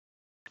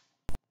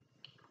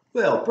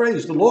Well,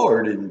 praise the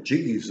Lord in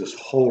Jesus'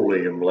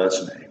 holy and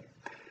blessed name.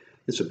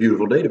 It's a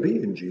beautiful day to be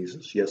in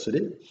Jesus. Yes, it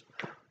is.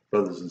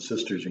 Brothers and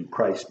sisters in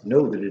Christ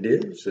know that it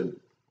is, and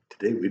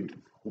today we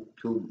hope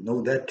to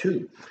know that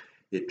too.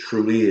 It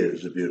truly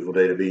is a beautiful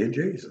day to be in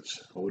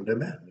Jesus. Oh, and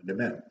amen, and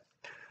amen.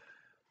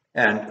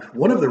 And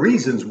one of the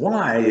reasons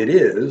why it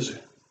is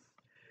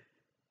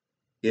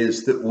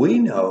that we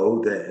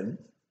know then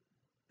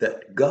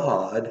that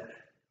God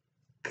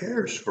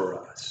cares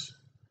for us.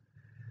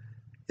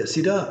 Yes,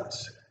 He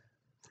does.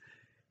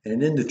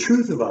 And in the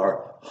truth of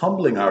our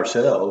humbling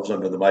ourselves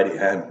under the mighty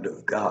hand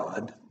of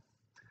God,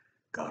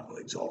 God will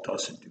exalt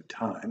us in due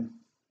time,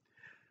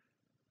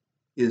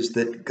 is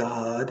that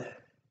God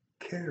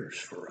cares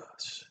for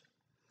us.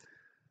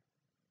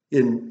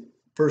 In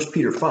 1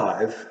 Peter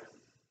 5,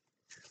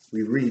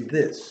 we read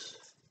this.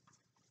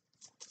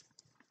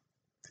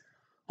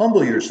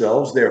 Humble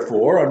yourselves,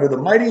 therefore, under the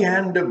mighty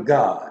hand of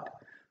God,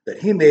 that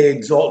he may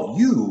exalt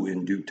you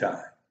in due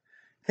time,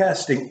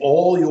 casting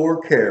all your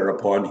care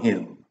upon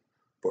him,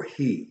 for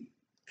he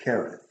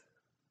careth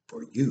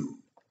for you.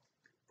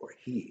 For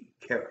he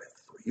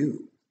careth for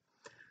you.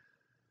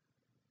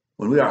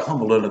 When we are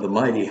humbled under the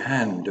mighty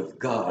hand of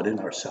God in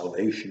our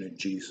salvation in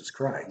Jesus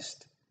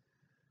Christ,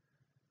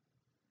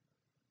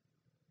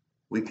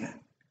 we can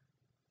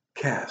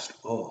cast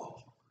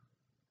all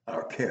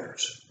our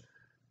cares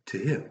to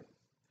him.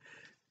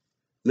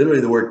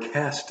 Literally, the word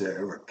cast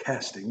there, or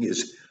casting,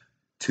 is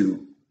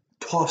to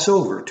toss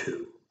over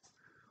to.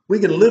 We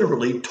can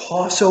literally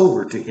toss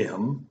over to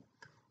him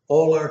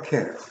all our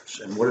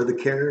cares. And what are the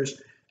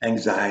cares?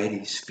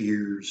 Anxieties,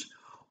 fears,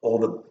 all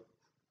the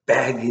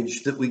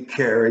baggage that we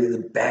carry, the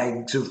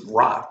bags of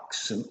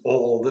rocks and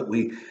all that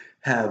we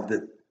have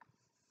that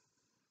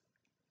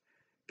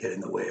get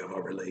in the way of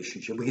our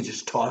relationship. We can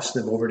just toss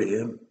them over to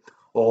him.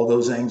 All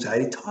those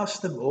anxieties, toss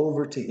them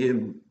over to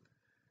him,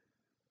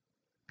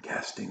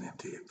 casting them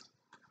to him.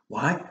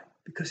 Why?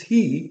 Because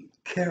he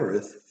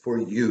careth for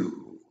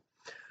you.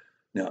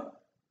 Now,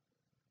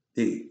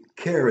 the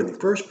care in the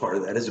first part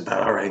of that is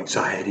about our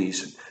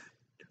anxieties and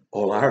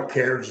all our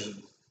cares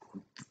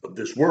of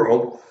this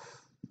world.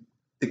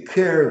 The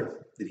care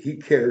that he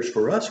cares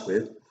for us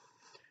with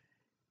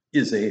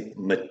is a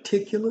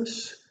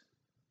meticulous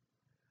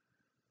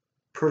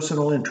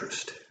personal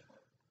interest.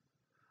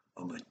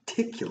 A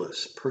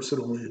meticulous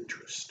personal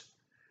interest.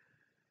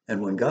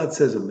 And when God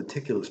says a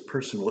meticulous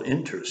personal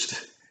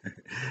interest,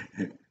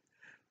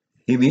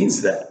 he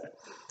means that.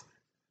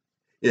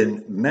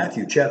 In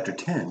Matthew chapter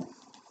 10,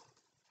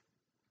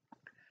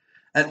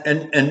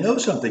 and know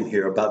something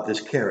here about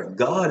this caring.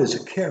 God is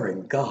a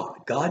caring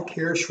God. God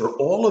cares for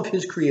all of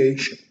his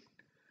creation.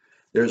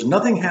 There's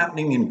nothing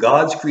happening in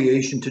God's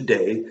creation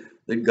today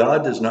that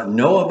God does not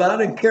know about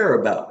and care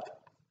about.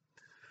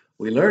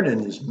 We learn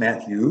in this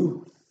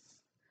Matthew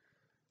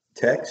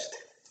text,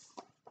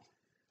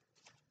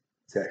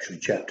 it's actually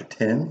chapter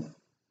 10,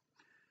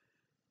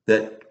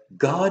 that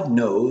God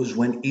knows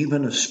when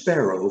even a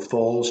sparrow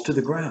falls to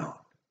the ground.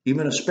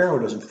 Even a sparrow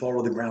doesn't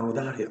fall to the ground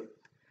without him.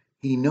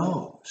 He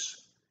knows.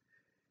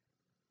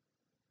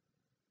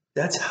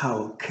 That's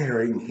how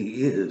caring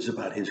he is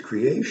about his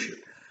creation.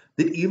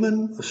 That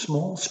even a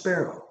small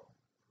sparrow,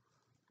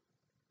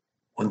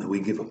 one that we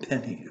give a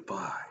penny to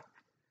buy,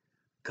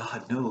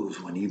 God knows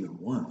when even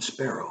one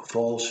sparrow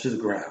falls to the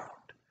ground.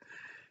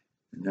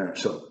 And there are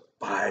some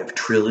 5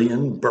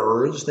 trillion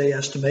birds, they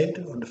estimate,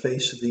 on the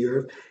face of the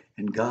earth.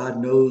 And God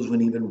knows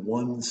when even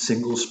one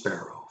single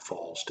sparrow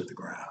falls to the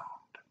ground.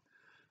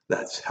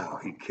 That's how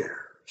he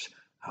cares,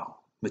 how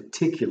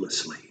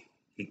meticulously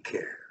he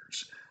cares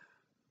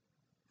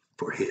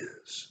for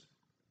his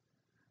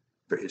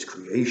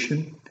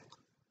creation,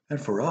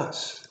 and for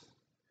us.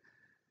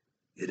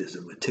 It is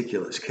a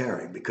meticulous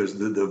caring, because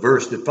the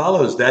verse that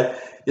follows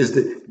that is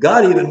that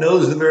God even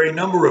knows the very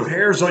number of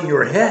hairs on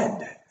your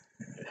head.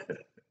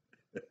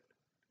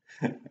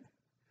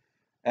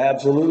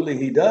 Absolutely,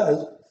 he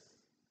does.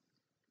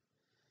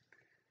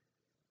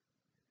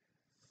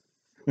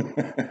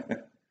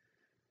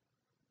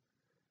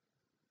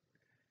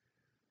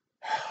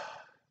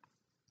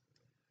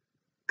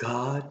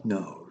 God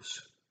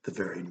knows the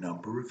very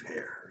number of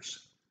hairs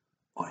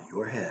on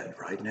your head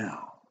right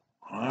now.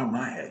 On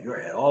my head,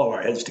 your head, all of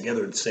our heads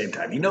together at the same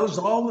time. He knows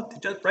all,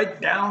 just right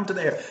down to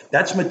there.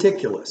 That's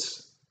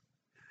meticulous.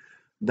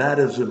 That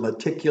is a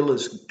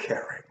meticulous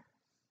caring.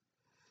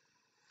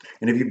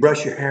 And if you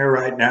brush your hair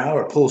right now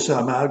or pull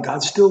some out,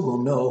 God still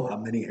will know how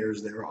many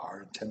hairs there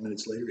are. And 10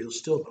 minutes later, he'll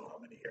still know how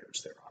many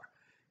hairs there are.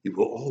 He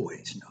will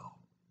always know.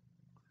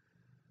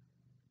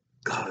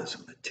 God is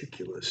a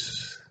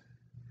meticulous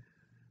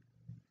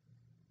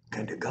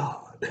kind of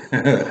God.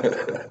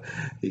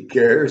 He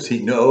cares, he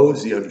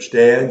knows, he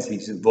understands,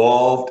 he's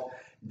involved,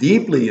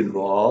 deeply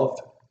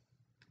involved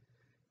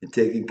in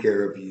taking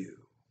care of you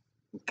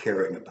and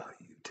caring about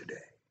you today.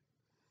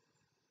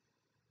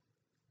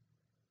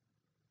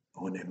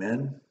 Oh, and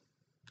amen.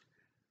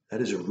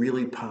 That is a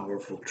really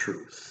powerful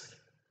truth.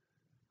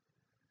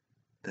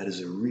 That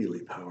is a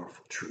really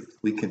powerful truth.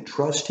 We can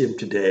trust him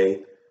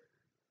today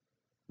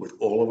with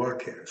all of our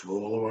cares, with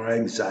all of our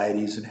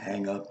anxieties and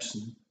hang-ups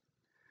and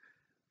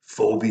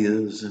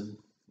phobias and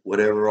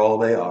whatever all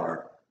they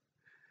are,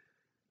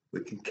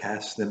 we can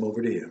cast them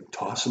over to him,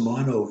 toss them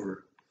on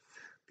over,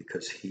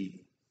 because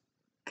he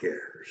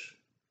cares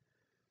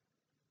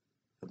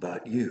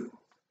about you.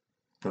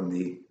 From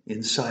the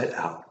inside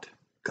out,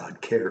 God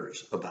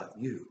cares about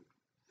you.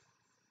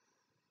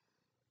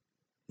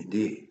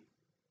 Indeed.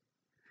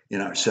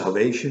 In our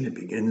salvation, it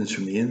begins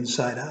from the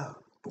inside out.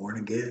 Born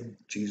again,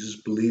 Jesus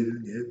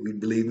believing, we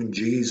believe in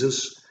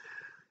Jesus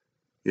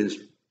is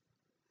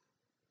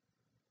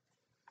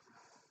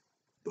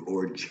the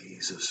Lord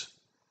Jesus,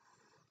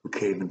 who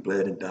came and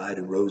bled and died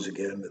and rose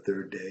again the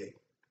third day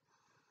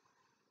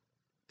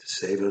to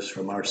save us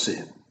from our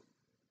sin,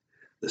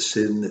 the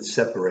sin that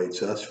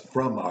separates us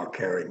from our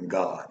caring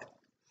God,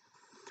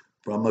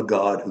 from a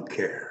God who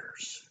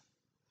cares.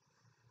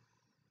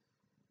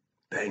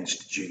 Thanks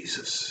to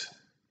Jesus,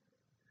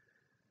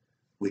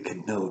 we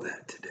can know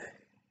that today.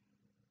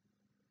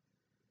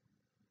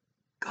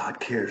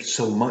 God cares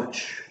so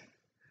much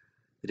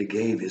that he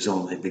gave his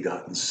only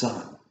begotten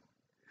Son.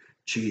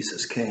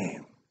 Jesus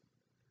came,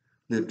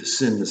 lived a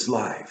sinless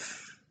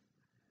life,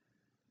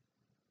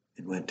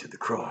 and went to the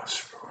cross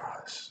for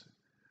us,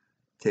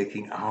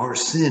 taking our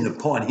sin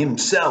upon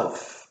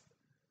himself,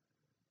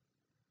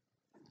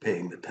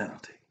 paying the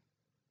penalty,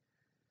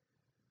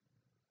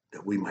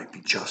 that we might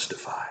be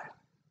justified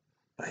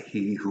by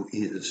he who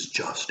is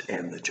just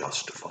and the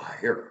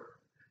justifier,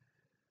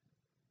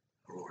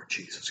 the Lord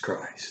Jesus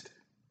Christ.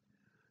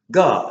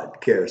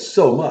 God cares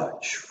so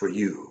much for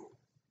you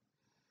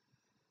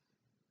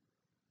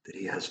that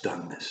he has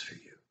done this for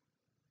you.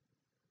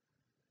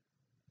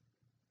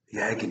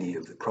 The agony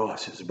of the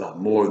cross is about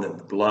more than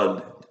the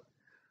blood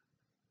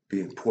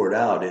being poured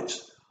out.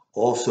 It's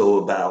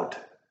also about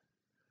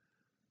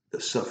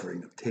the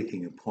suffering of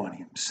taking upon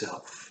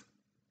himself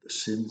the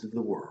sins of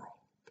the world,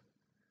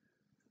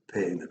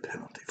 paying the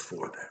penalty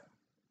for them.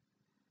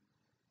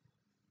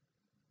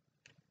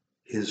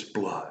 His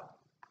blood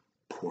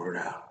poured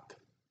out,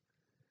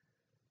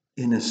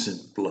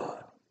 innocent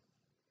blood,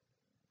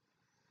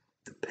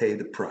 to pay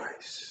the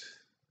price.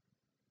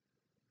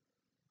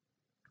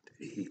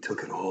 He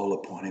took it all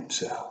upon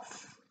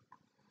himself.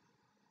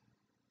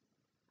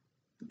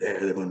 There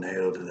they were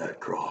nailed to that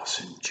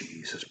cross, and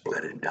Jesus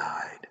bled and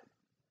died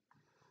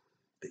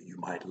that you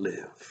might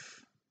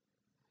live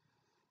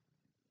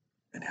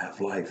and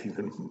have life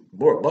even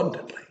more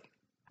abundantly,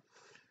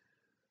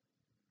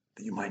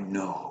 that you might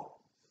know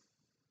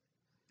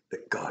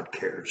that God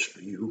cares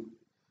for you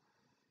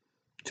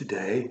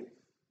today.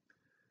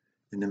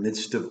 In the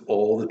midst of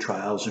all the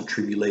trials and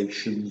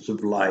tribulations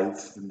of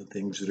life and the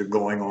things that are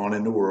going on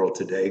in the world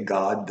today,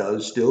 God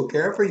does still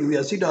care for you.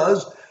 Yes, he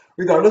does.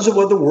 Regardless of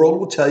what the world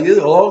will tell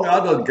you, oh,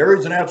 God doesn't care,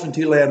 he's an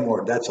absentee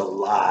landlord. That's a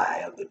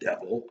lie of the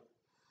devil.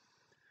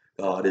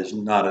 God is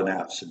not an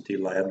absentee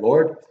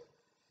landlord.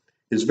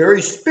 His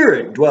very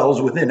spirit dwells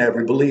within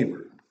every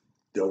believer.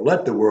 Don't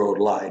let the world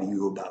lie to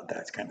you about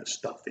that kind of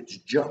stuff. It's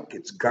junk,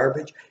 it's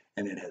garbage,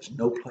 and it has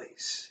no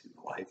place in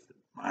the life,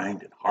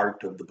 mind, and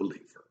heart of the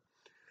believer.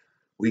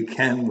 We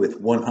can,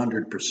 with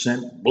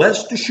 100%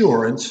 blessed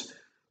assurance,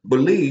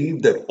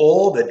 believe that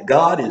all that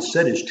God has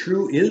said is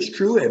true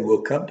and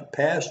will come to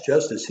pass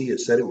just as he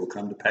has said it will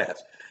come to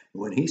pass.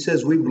 And when he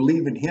says we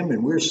believe in him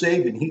and we're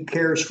saved and he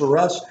cares for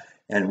us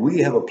and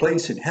we have a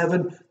place in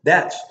heaven,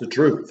 that's the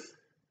truth.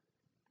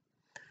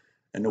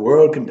 And the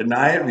world can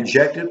deny it,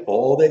 reject it,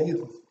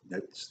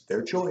 that's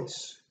their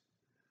choice.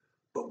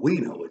 But we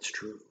know it's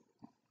true.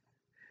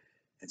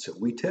 And so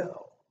we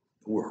tell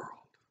the world,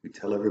 we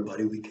tell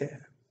everybody we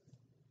can.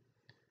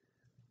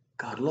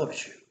 God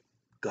loves you.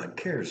 God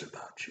cares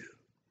about you.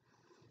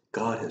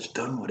 God has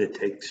done what it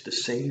takes to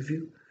save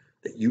you,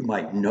 that you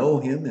might know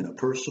him in a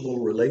personal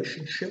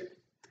relationship,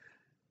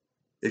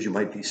 that you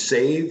might be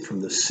saved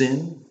from the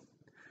sin.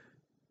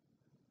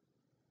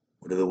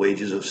 What are the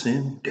wages of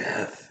sin?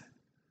 Death.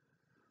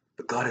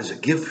 But God has a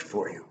gift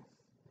for you.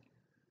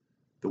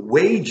 The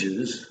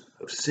wages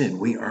of sin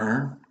we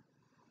earn,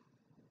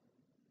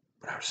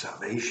 but our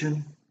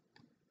salvation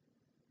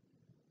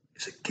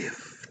is a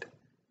gift.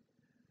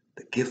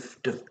 The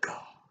gift of God.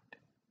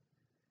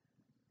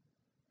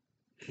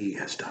 He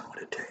has done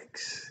what it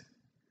takes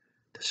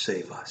to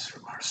save us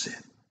from our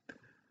sin.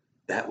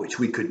 That which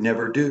we could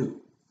never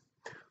do,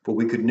 for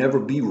we could never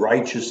be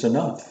righteous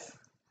enough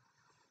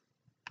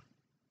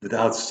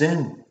without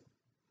sin.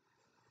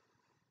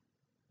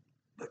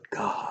 But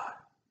God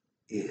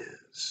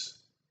is.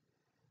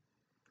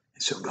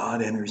 And so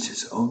God enters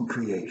his own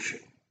creation,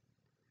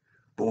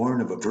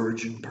 born of a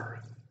virgin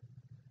birth,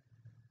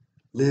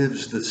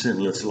 lives the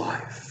sinless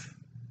life,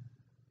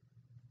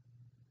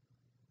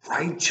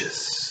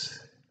 righteous,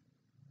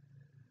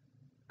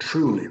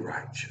 truly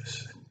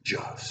righteous and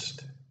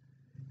just,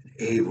 and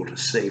able to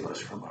save us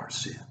from our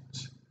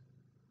sins.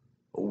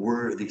 A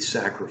worthy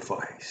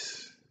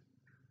sacrifice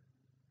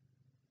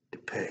to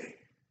pay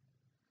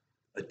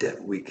a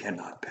debt we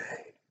cannot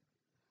pay,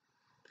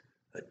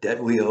 a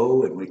debt we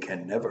owe and we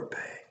can never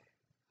pay,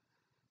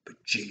 but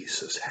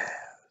Jesus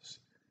has.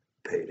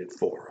 paid it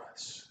for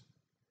us.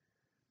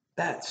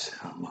 That's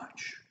how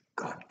much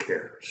God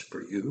cares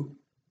for you.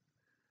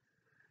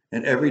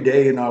 And every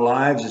day in our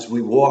lives, as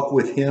we walk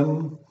with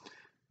Him,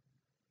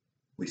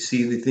 we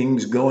see the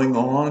things going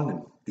on,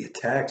 and the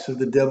attacks of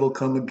the devil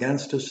come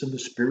against us, and the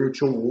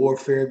spiritual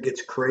warfare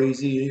gets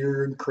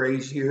crazier and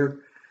crazier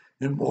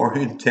and more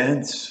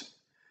intense.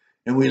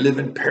 And we live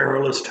in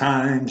perilous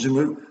times,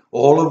 and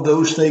all of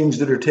those things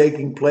that are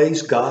taking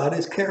place, God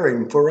is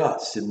caring for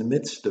us in the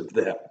midst of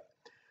them.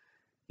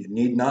 You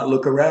need not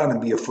look around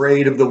and be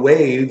afraid of the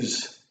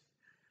waves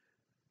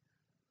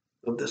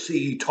of the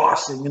sea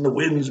tossing and the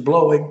winds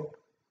blowing.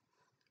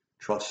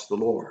 Trust the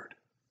Lord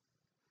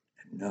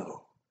and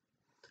know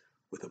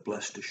with a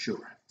blessed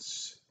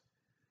assurance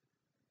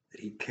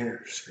that He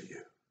cares for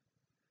you.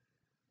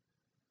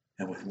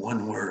 And with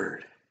one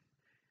word,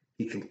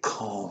 He can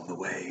calm the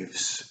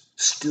waves,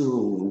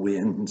 still the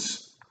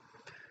winds,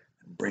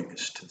 and bring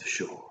us to the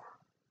shore,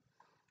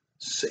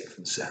 safe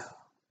and sound.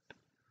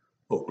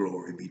 Oh,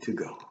 glory be to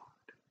God.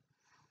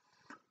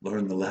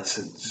 Learn the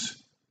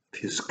lessons of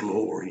His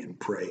glory and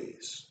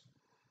praise,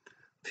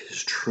 of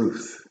His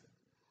truth,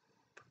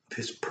 of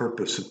His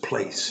purpose and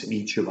place in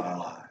each of our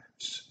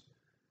lives.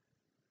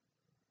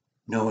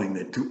 Knowing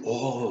that through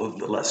all of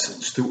the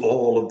lessons, through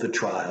all of the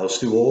trials,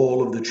 through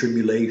all of the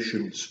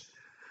tribulations,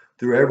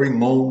 through every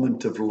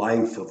moment of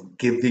life of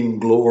giving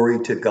glory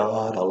to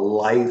God, a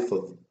life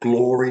of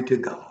glory to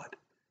God,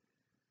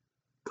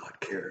 God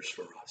cares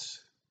for us,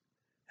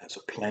 has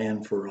a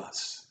plan for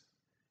us,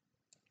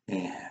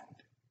 and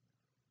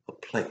a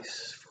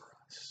place for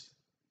us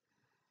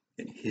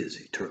in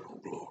His eternal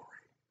glory.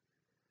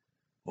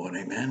 Oh, and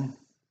amen.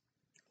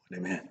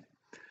 Amen.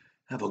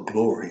 Have a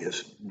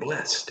glorious,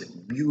 blessed,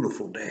 and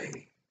beautiful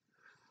day,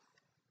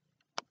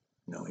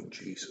 knowing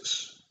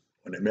Jesus.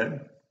 And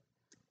amen.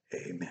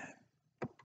 Amen.